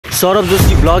Saurabh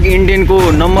Joshi blog इन्डियनको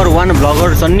number 1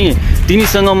 bagger छन् नि,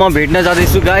 तिनीसँग म भेट्न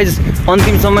जाँदैछु गाइज।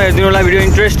 अन्तिमसम्म हेरिदिनु होला, भिडियो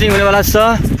इन्ट्रेस्टिङ हुनेवाला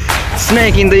छ।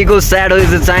 Snake in the ego shadow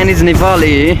is the Chinese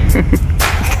Nepali.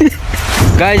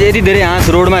 Guys यति धेरै हाँस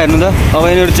रोडमा हेर्नु त, अब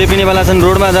यिनीहरू चेपिनेवाला छन्,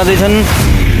 रोडमा जाँदैछन्।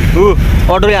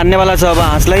 अटोले हान्नेवाला छ अब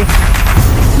हाँसलाई।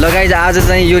 ल गाइज आज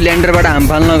चाहिँ यो ल्यान्डरबाट हाम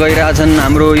फाल्न गइरहेछन्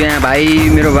हाम्रो यहाँ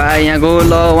भाइ, मेरो भाइ यहाँ गो।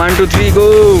 ल 1 2 3 गो।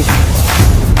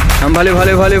 हाम फाल्यो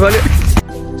फाल्यो फाल्यो फाल्यो।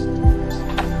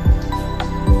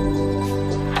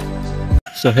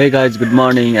 So hey guys, good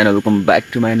morning and welcome back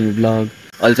to my new blog.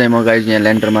 अहिले चाहिँ म गाइज यहाँ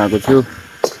ल्यान्डरमा आएको छु,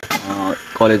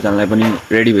 कलेज जानलाई पनि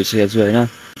रेडी भइसकेको छु होइन।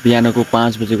 बिहानको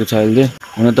 5 बजेको छ अहिले।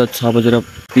 हुन त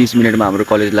 6:30 हाम्रो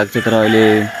कलेज लाग्छ, तर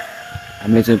अहिले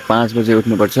हामीले चाहिँ 5 बजे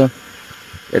उठ्नुपर्छ।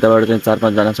 यताबाट चाहिँ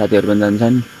 4-5 जना साथीहरू पनि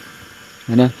जान्छन्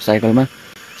होइन, साइकलमा।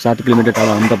 7 किलोमिटर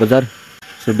टाढा हो नि त बजार।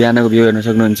 सो बिहानको भ्यू हेर्न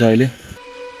सक्नुहुन्छ अहिले।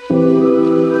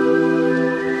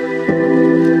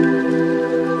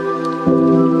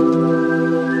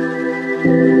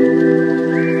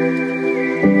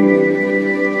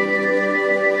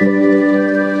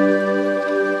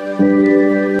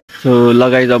 सो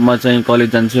लगाइज अब म चाहिँ कलेज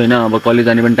जान्छु होइन। अब कलेज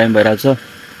जाने पनि टाइम भइरहेको छ।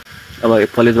 अब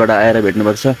कलेजबाट आएर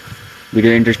भेट्नुपर्छ।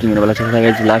 भिडियो इन्ट्रेस्टिङ हुनेवाला छ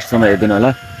गाइज, लास्टसम्म हेरिदिनु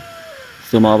होला।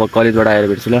 सो म अब कलेजबाट आएर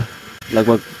भेट्छु ल।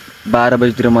 लगभग 12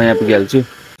 बजीतिर म यहाँ पुगिहाल्छु।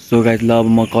 सो गाइज ल अब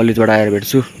म कलेजबाट आएर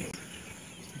भेट्छु।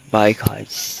 By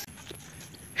guys.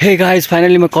 Hey guys,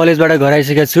 finally म कलेजबाट घर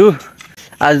आइसकेको छु।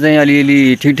 आज चाहिँ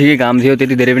अलिअलि ठिकै घाम थियो,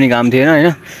 त्यति धेरै पनि घाम थिएन होइन।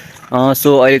 सो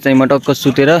अहिले चाहिँ म टक्क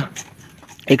सुतेर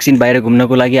एकछिन बाहिर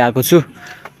घुम्नको लागि आएको छु।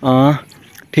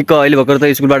 ठिक्क अहिले भर्खर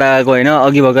त स्कुलबाट आएको होइन,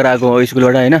 अघि भर्खर आएको हो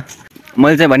स्कुलबाट होइन।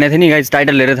 मैले चाहिँ भनेको थिएँ नि गाइज,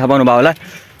 टाइटल हेरेर थाहा पाउनु भयो होला।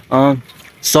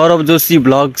 सौरभ जोशी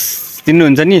ब्लग्स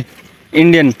चिन्नुहुन्छ नि,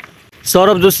 Indian.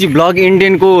 Saurabh Joshi blog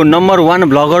इन्डियनको number 1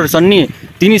 bagger छन् नि,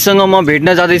 तिनीसँग म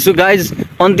भेट्न जाँदैछु गाइज।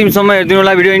 अन्तिमसम्म हेरिदिनु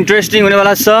होला, भिडियो इन्ट्रेस्टिङ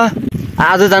हुनेवाला छ।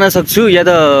 आज जान सक्छु या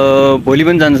त भोलि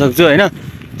पनि जान सक्छु होइन।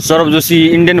 सौरभ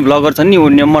जोशी इन्डियन ब्लगर छन् नि, ऊ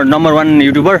नम्बर 1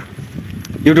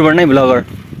 युट्युबर नै ब्लगर।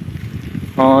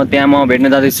 त्यहाँ म भेट्न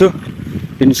जाँदैछु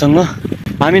तिनीसँग।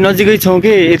 हामी नजिकै छौँ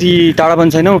कि यति टाढा पनि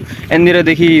छैनौँ।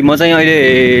 यहाँनिरदेखि म चाहिँ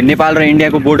अहिले नेपाल र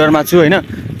इन्डियाको बोर्डरमा छु होइन।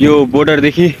 यो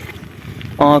बोर्डरदेखि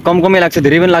कमै लाग्छ,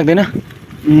 धेरै पनि लाग्दैन।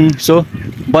 सो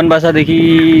बनबासादेखि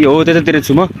हो त्यतातिर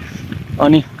छु म।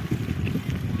 अनि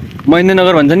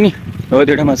महेन्द्रनगर भन्छन् नि, हो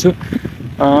त्यो ठाउँमा छु।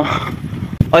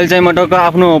 अहिले चाहिँ म टक्क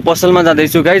आफ्नो पसलमा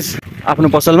जाँदैछु गाइज, आफ्नो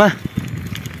पसलमा।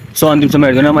 सो अन्तिमसम्म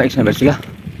हेर्दैन, म एकछिन भेट्छु ल।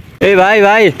 ए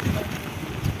भाइ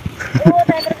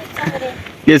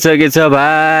के छ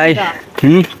भाइ?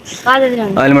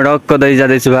 अहिले म टक्क दही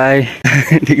जाँदैछु भाइ।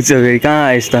 ठिक छ फेरि, कहाँ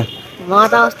आएस् त? म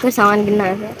त अस्ति सामान किन्न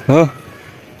आएको हो।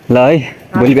 ल है,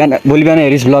 भोलि बिहान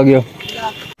हेरिस् भ्लग यो।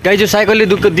 गाइज यो साइकलले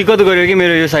दिक्कत गर्यो कि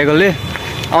मेरो, यो साइकलले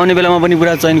आउने बेलामा पनि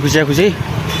पुरा चैन खुसी।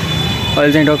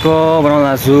 अहिले चाहिँ टक्क बनाउन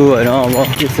आएको छु होइन।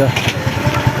 अब के छ,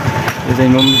 यो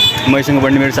चाहिँ मैसँग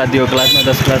पढ्ने मेरो साथी हो क्लासमा,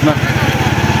 10 क्लासमा।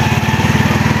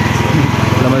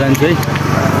 ल म जान्छु है।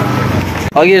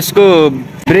 अघि यसको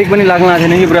ब्रेक पनि लाग्न आएको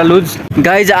थिएन कि पुरा लुज।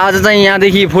 गाइज आज चाहिँ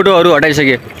यहाँदेखि फोटोहरू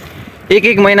हटाइसके।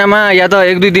 एक महिनामा या त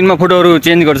 1-2 दिनमा फोटोहरू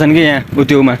चेन्ज गर्छन् कि यहाँ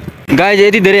उत्योमा। गाइज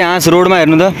यति धेरै हाँस रोडमा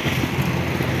हेर्नु त,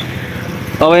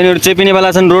 अब यिनीहरू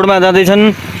चेपिनेवाला छन्, रोडमा जाँदैछन्।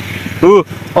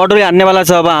 अटोले हान्नेवाला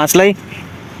छ अब हाँसलाई।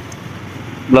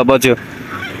 ल बच्यो।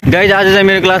 गाइज आज चाहिँ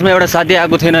मेरो क्लासमा एउटा साथी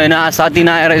आएको थिएन होइन। आज साथी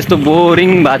नआएर यस्तो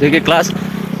बोरिङ भएको थियो कि क्लास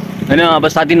होइन। अब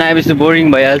साथी नआएपछि त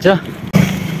बोरिङ भइहाल्छ।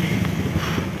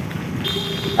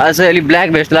 आज चाहिँ अलिक ब्ल्याक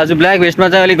भेस्ट लाग्छु। ब्ल्याक भेस्टमा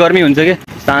चाहिँ अलिक गर्मी हुन्छ कि,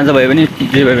 साँझ भयो भने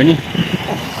जे भयो भने।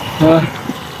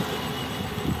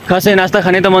 खासै नास्ता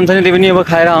खाने त मन छैन, त्यही पनि अब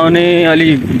खाएर आउने,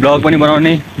 अलिक ब्लग पनि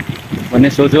बनाउने भन्ने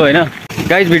सोच हो होइन।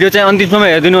 गाइज भिडियो चाहिँ अन्तिमसम्म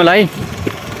हेरिदिनु होला है।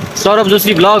 Saurabh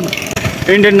Joshi blog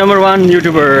Indian number 1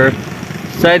 YouTuber.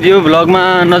 सायद यो ब्लगमा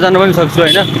नजानु पनि सक्छु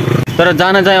होइन, तर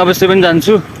जान चाहिँ अवश्य पनि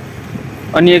जान्छु।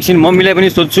 अनि एकछिन मम्मीलाई पनि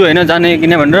सोध्छु होइन जाने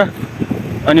किन भनेर।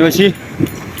 अनि पछि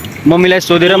मम्मीलाई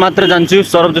सोधेर मात्र जान्छु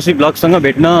सौरभ जोशी ब्लगसँग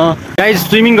भेट्न। गाइज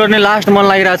स्विमिङ गर्ने लास्ट मन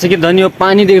लागिरहेको छ कि झन्, यो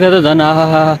पानी देख्दा त झन्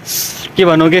आहा के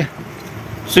भन्नु के।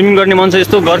 स्विमिङ गर्ने मन छ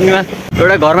यस्तो गर्मीमा।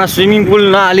 एउटा घरमा स्विमिङ पुल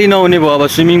नहाली नहुने भयो, अब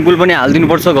स्विमिङ पुल पनि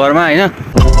हालिदिनुपर्छ घरमा होइन।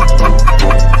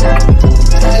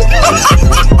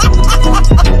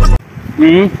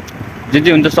 जे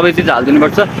हुन्छ सबै चिज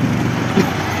हालिदिनुपर्छ।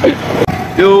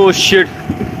 यो सेट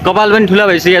कपाल पनि ठुला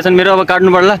भइसकेका छन् मेरो, अब काट्नु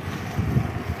पर्ला।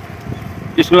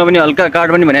 स्कुलमा पनि हल्का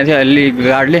काट पनि भनेको थियो अलि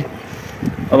गार्डले।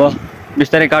 अब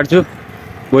बिस्तारै काट्छु,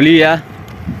 भोलि या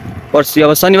पर्सि,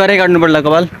 अब शनिबारै काट्नु पर्ला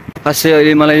कपाल। खासै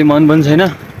अहिले मलाई मन पनि छैन,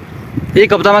 1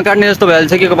 हप्तामा काट्ने जस्तो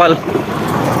भइहाल्छ कि कपाल।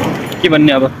 के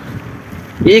भन्ने, अब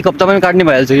 1 हप्तामा काट्ने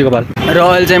भइहाल्छ कि कपाल। र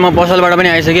अहिले चाहिँ म पसलबाट पनि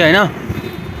आइसकेँ होइन।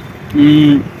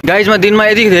 गाइज म दिनमा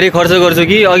यति धेरै खर्च गर्छु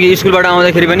कि अघि स्कुलबाट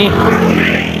आउँदाखेरि पनि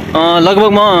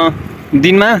लगभग म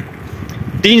दिनमा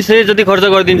 300 जति खर्च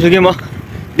गरिदिन्छु कि म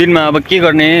दिनमा। अब के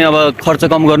गर्ने, अब खर्च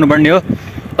कम गर्नुपर्ने हो।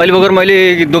 अहिले भर्खर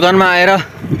मैले दोकानमा आएर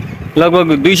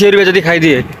लगभग 200 रुपियाँ जति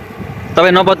खाइदिएँ।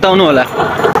 तपाईँ नपत्ताउनु होला,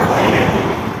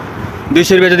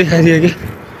 200 रुपियाँ जति खाइदिएँ कि।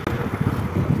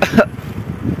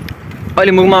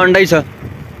 अहिले मुखमा अन्डै छ,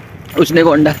 उस्नेको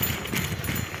अन्डा।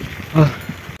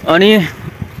 अनि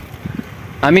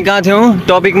हामी कहाँ थियौँ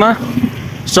टपिकमा?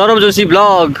 सौरभ जोशी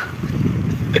ब्लग।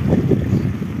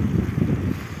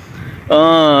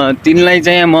 तिनलाई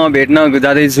चाहिँ म भेट्न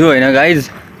जाँदैछु होइन गाइज,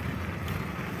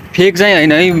 फेक चाहिँ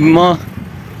होइन है, म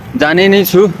जाने नै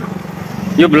छु।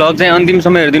 यो ब्लग चाहिँ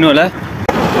अन्तिमसम्म हेरिदिनु होला।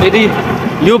 यदि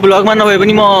यो ब्लगमा नभए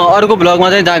पनि म अर्को ब्लगमा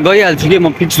चाहिँ गइहाल्छु कि,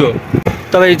 म फिक्स हो।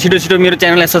 तपाईँ छिटो छिटो मेरो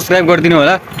च्यानललाई सब्सक्राइब गरिदिनु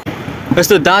होला।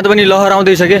 यस्तो दाँत पनि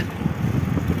लहराउँदैछ के,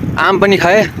 आम पनि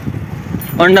खाएँ,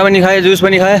 अन्डा पनि खाएँ, जुस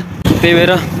पनि खाएँ, त्यही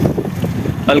भएर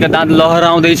हल्का दाँत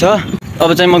लहराउँदैछ।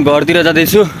 अब चाहिँ म घरतिर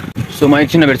जाँदैछु। सो म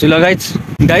एकछिन भेट्छु ल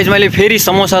गाइज। मैले फेरि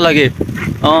समोसा लगेँ।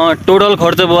 टोटल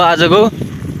खर्च भयो आजको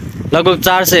लगभग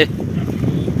 400।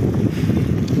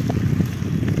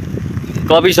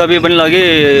 कपी सपी पनि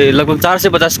लगेँ, लगभग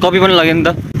 450 कपी पनि लगेँ नि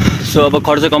त। सो अब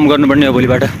खर्च कम गर्नुपर्ने हो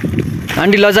भोलिबाट।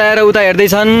 आन्टी लजाएर उता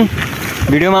हेर्दैछन्,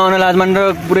 भिडियोमा आउन लाज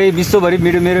मानेर पुरै विश्वभरि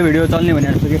मेरो भिडियो चल्ने भने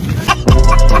जस्तो कि।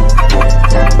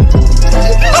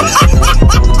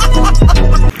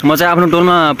 म चाहिँ आफ्नो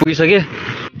टोलमा पुगिसकेँ।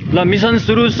 ल मिसन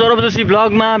सुरु सौरभ जोशी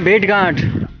ब्लगमा भेटघाट।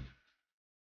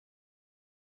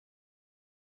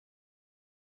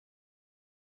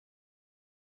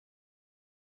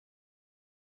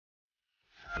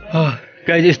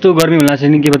 गाइज यस्तो गर्मी हुन लाग्छ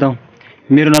नि, के बताऊँ।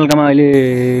 मेरो नल्कामा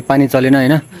अहिले पानी चलेन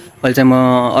होइन। अहिले चाहिँ म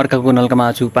अर्काको नल्कामा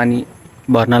आएको छु पानी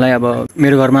भर्नलाई। अब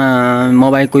मेरो घरमा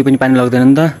म बाहेक कोही पनि पानी लाग्दैन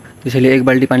नि त, त्यसैले एक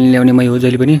बाल्टी पानी ल्याउने मै हो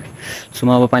जहिले पनि। सो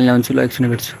म अब पानी ल्याउँछु, ल एकछिन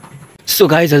भेट्छु। सो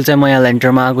गाइज अहिले चाहिँ म यहाँ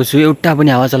ल्यान्टरमा आएको छु। एउटा पनि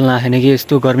हावा चल्न आएन कि,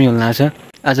 यस्तो गर्मी हुन लाग्छ।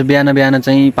 आज बिहान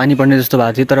चाहिँ पानी पर्ने जस्तो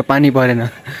भएको थियो, तर पानी परेन।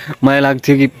 मलाई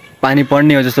लाग्थ्यो कि पानी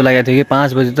पर्ने हो जस्तो लागेको थियो कि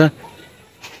 5 बजी त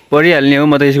परिहाल्ने हो,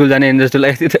 म त स्कुल जाने जस्तो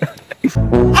लागेको थियो त।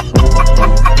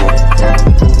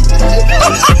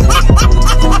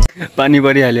 पानी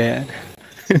परिहाल्यो यार।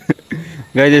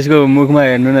 गाइज यसको मुखमा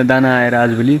हेर्नु न, दाना आएर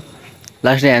आजभोलि।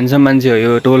 लास्टै ह्यान्डसम मान्छे हो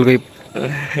यो टोलकै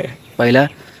पहिला,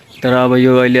 तर अब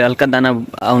यो अहिले हल्का दाना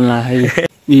आउन लाग्यो।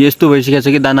 यस्तो भइसकेको छ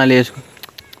कि दानाले यसको,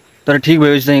 तर ठिक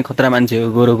भएपछि चाहिँ खतरा मान्छे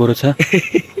हो, गोरो गोरो छ।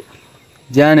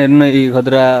 ज्यान हेर्नु न, यी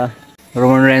खतरा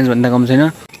रोमन रेन्ज भन्दा कम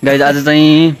छैन। गाइज आज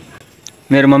चाहिँ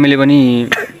मेरो मम्मीले पनि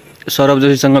सौरभ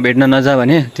जोशीसँग भेट्न नजा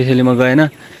भने, त्यसैले म गएन।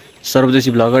 Saurabh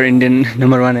Joshi vlogger Indian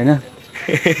number 1 होइन।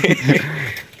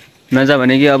 नजा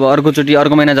भने कि अब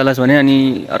अर्को महिना जालास् भने,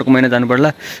 अनि अर्को महिना जानु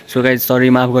पर्ला। सो गाइज सरी,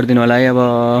 माफ गरिदिनु होला है। अब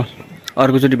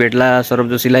अर्कोचोटि भेट्ला सौरभ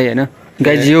जोशीलाई होइन।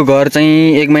 गाइज यो घर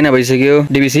चाहिँ 1 महिना भइसक्यो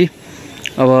डिबिसी।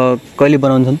 अब कहिले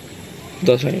बनाउँछन्?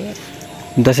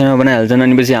 दसैँमा बनाइहाल्छन्।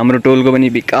 अनि पछि हाम्रो टोलको पनि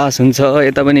विकास हुन्छ।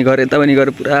 यता पनि घर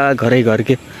पुरा घरै घर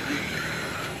के।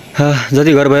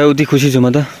 जति घर भयो उति खुसी छु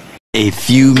म त। A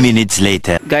few minutes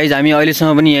later. Guys हामी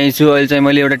अहिलेसम्म पनि यहीँ छु। अहिले चाहिँ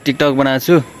मैले एउटा टिकटक बनाएको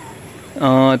छु,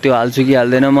 त्यो हाल्छु कि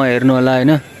हाल्दैन म हेर्नु होला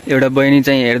होइन। एउटा बहिनी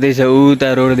चाहिँ हेर्दैछ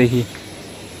उता रोडदेखि,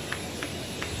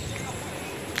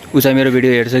 ऊ चाहिँ मेरो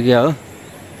भिडियो हेर्छ क्या हो।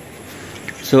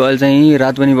 सो अहिले चाहिँ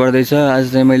रात पनि पर्दैछ।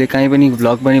 आज चाहिँ मैले कहीँ पनि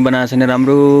भ्लग पनि बनाएको छैन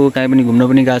राम्रो, कहीँ पनि घुम्न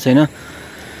पनि गएको छैन।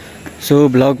 सो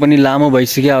भ्लग पनि लामो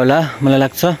भइसक्यो होला मलाई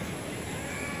लाग्छ।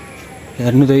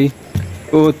 हेर्नु त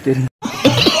ओ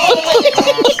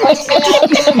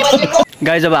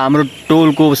गाइज अब हाम्रो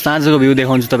टोलको साँझको भ्यू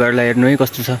देखाउँछु तपाईँहरूलाई, हेर्नु है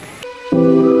कस्तो छ।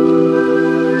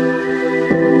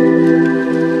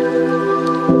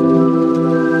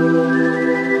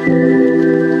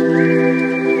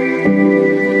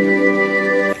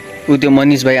 ऊ त्यो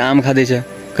मनिष भाइ आम खाँदैछ,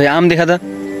 खै आम देखा त।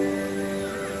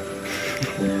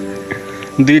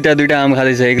 दुईटा आम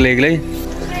खाँदैछ एक्लै।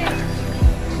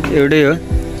 एउटै हो।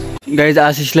 गाइज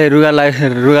आशिषलाई रुगा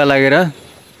लागेर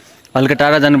हल्का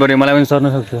टाढा जानु पर्यो, मलाई पनि सर्न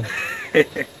सक्छ।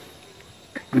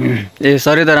 ए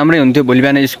सरे त राम्रै हुन्थ्यो, भोलि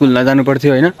बिहान स्कुल नजानु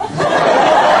पर्थ्यो होइन।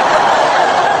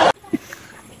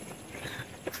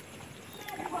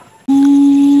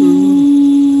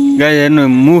 गाइज हेर्नु,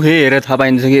 मुख हेरेर थाहा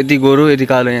पाइन्छ कि यति गोरो यति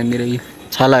कालो यहाँनिर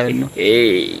छाला हेर्नु।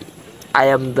 I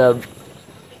am the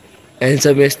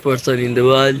handsomest person in the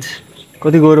world.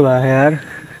 कति गोरो भयो यार,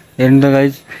 हेर्नु त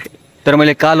गाइज। तर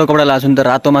मैले कालो कपडा लगाएको छु नि त,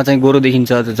 रातोमा चाहिँ गोरो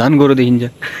देखिन्छ, झन् गोरो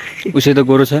देखिन्छ। उसै त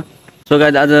गोरो छ। सो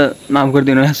गाइज आज माफ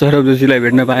गरिदिनु होला, सौरभ जोशीलाई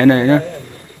भेट्न पाएन होइन।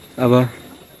 अब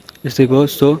यस्तैको हो।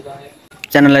 सो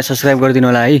च्यानललाई सब्सक्राइब गरिदिनु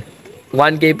होला है।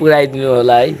 1K पुऱ्याइदिनु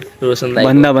होला है रोशन दाइ।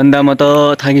 भन्दा म त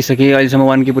थाकिसकेँ, अहिलेसम्म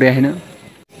 1K पुऱ्याएन।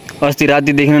 अस्ति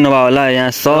राति देख्नु नभए होला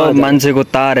यहाँ सब मान्छेको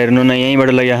तार हेर्नु न यहीँबाट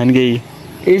लग्या छन् कि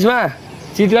यसमा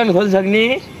चितवन खोल्न सक्ने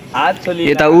हात खोली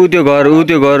यता ऊ त्यो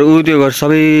घर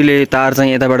सबैले तार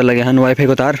चाहिँ यताबाट लग्या छन्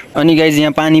वाइफाईको तार। अनि गाइज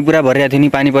यहाँ पानी पुरा भरिरहेको थियो नि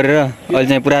पानी परेर अहिले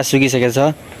चाहिँ पुरा सुकिसकेको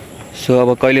छ। सो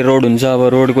अब कहिले रोड हुन्छ अब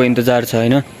रोडको इन्तजार छ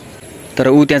होइन। तर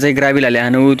ऊ त्यहाँ चाहिँ ग्राभिल हाले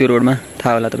हानु ऊ त्यो रोडमा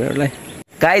थाहा होला तपाईँहरूलाई।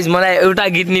 गाइज मलाई एउटा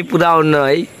गीत नि पुरा आउन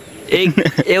है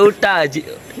एउटा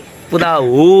पुरा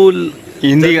होल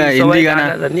हिन्दी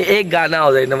गाना एक गाना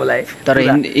आउँदैन मलाई तर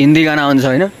हिन्दी गाना आउँछ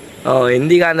होइन।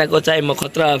 हिन्दी गानाको चाहिँ म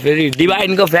खतरा फेरि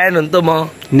डिभाइनको फ्यान हुन् त म।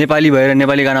 नेपाली भएर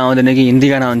नेपाली गाना आउँदैन कि हिन्दी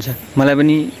गाना आउँछ मलाई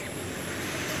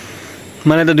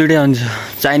त दुइटै आउँछ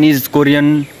चाइनिज कोरियन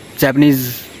जापानिज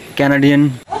क्यानाडियन।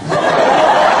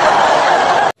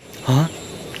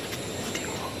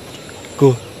 को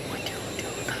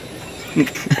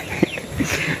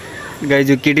गाइज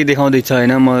यो केटी देखाउँदैछ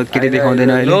होइन म केटी देखाउँदैन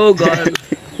अहिले।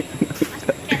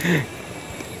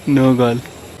 नो गर्ल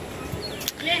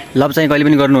लभ चाहिँ कहिले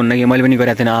पनि गर्नुहुन्न कि मैले पनि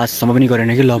गरेको थिएन आजसम्म पनि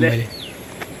गरेन कि लभ मैले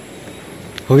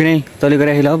हो कि नै तैँले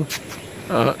गरे कि लभ?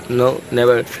 No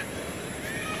never.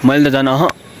 मैले त झन्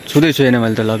छुँदै छुएन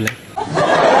मैले त लभलाई।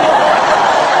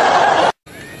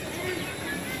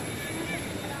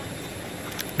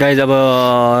 गाइज अब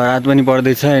रात पनि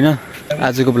पर्दैछ होइन।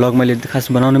 आजको भ्लग मैले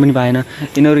खास बनाउन पनि पाएन।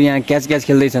 यिनीहरू यहाँ क्याच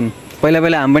खेल्दैछन्।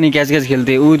 पहिला हामी पनि क्याच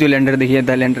खेल्थेँ ऊ त्यो ल्यान्डरदेखि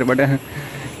यता ल्यान्डरबाट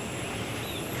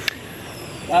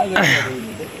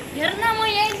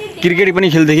क्रिकेट पनि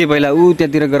खेल्थेँ कि पहिला ऊ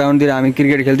त्यहाँतिर ग्राउन्डतिर हामी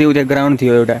क्रिकेट खेल्थ्यौँ। ऊ त्यहाँ ग्राउन्ड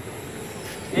थियो एउटा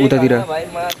उतातिर।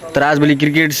 तर आजभोलि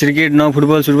क्रिकेट न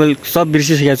फुटबल सब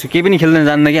बिर्सिसकेको छु। केही पनि खेल्दैन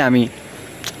जान्न क्या हामी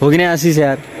हो कि नै आशिष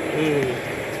यार?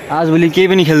 आजभोलि केही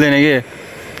पनि खेल्दैन के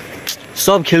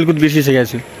सब खेलकुद बिर्सिसकेको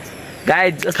छु।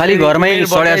 गाइज खालि घरमै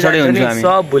सडे हुन्छ हामी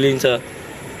सब भुलिन्छ।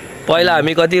 पहिला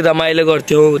हामी कति रमाइलो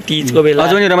गर्थ्यौँ तीजको बेला।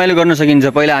 अझ पनि रमाइलो गर्न सकिन्छ।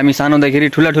 पहिला हामी सानो हुँदाखेरि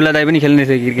ठुला दाइ पनि खेल्ने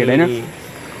थियो क्रिकेट होइन।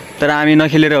 तर हामी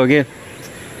नखेलेर हो कि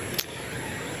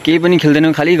केही पनि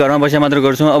खेल्दैनौँ खालि घरमा बसेर मात्र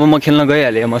गर्छौँ। अब म खेल्न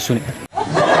गइहालेँ म सुने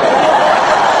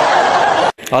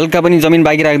हल्का पनि जमिन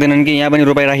बाँकी राख्दैनन् कि यहाँ पनि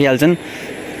रोपाइ राखिहाल्छन्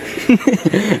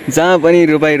जहाँ पनि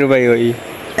रोपाइ हो।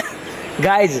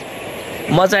 गाइज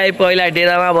म चाहिँ पहिला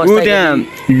डेरामा बस्दा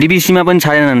त्यहाँ डिबिसीमा पनि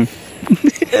छाडेनन्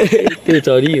त्यो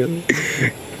चरी हो।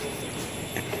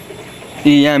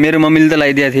 यहाँ मेरो मम्मीले त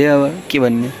लगाइदिएको थिएँ अब के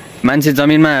भन्ने मान्छे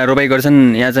जमिनमा रोपाइ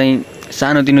गर्छन् यहाँ चाहिँ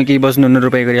सानोतिनो केही बस्नुहुन्न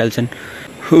रोपाइ गरिहाल्छन्।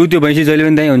 ऊ त्यो भैँसी जहिले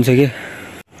पनि त्यहीँ हुन्छ कि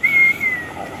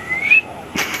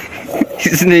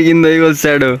snake in the eagle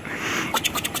shadow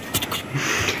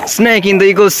Snake in the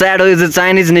eagle shadow is a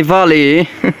Chinese Nepali.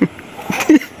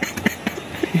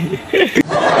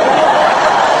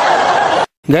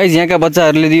 Guys यहाँका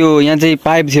बच्चाहरूले दियो यहाँ चाहिँ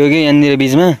पाइप थियो कि यहाँनिर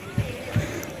बिचमा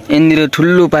यहाँनिर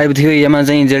ठुलो पाइप थियो यहाँ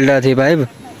चाहिँ जेल्डा थियो पाइप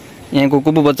यहाँको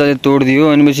को बच्चाले तोडिदियो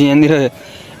अनि पछि यहाँनिर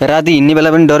राति हिँड्ने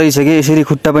बेला पनि डरै छ कि यसरी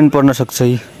खुट्टा पनि पर्न सक्छ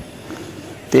है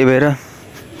त्यही भएर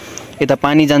यता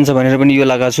पानी जान्छ भनेर पनि यो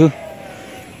लगाएको छु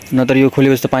नत्र यो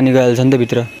खोलेपछि त पानी गइहाल्छ नि त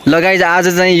भित्र। ल गाइज आज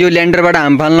चाहिँ यो ल्यान्डरबाट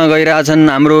हाम फाल्न गइरहेछन्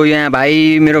हाम्रो यहाँ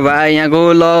भाइ मेरो भाइ यहाँको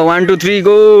ल 1 2 3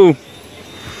 गो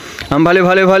हाम फाल्यो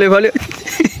फाल्यो फाल्यो फाल्यो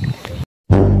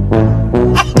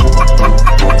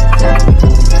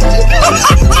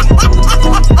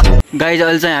गाइज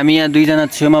अहिले चाहिँ हामी यहाँ दुईजना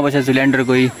छेउमा बसेको छु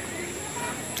ल्यान्डरको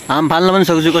हाम फाल्न पनि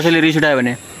सक्छु कसैले रिस उठायो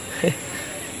भने।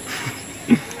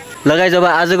 ल गाइज अब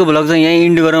आजको भ्लग चाहिँ यहीँ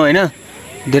इन्ड गरौँ होइन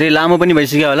धेरै लामो पनि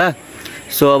भइसक्यो होला।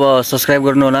 सो अब सब्सक्राइब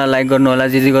गर्नु होला लाइक गर्नु होला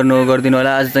जे गर्नु हो गरिदिनु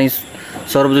होला। आज चाहिँ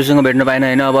सौरभजीसँग भेट्न पाएन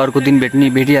होइन अब अर्को दिन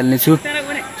भेटिहाल्ने छु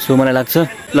सो मलाई लाग्छ।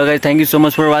 ल guys thank you so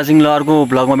much for watching. ल अर्को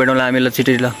भ्लगमा भेटौँला हामी ल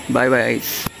छिटै ल बाई बाई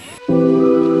गाइज।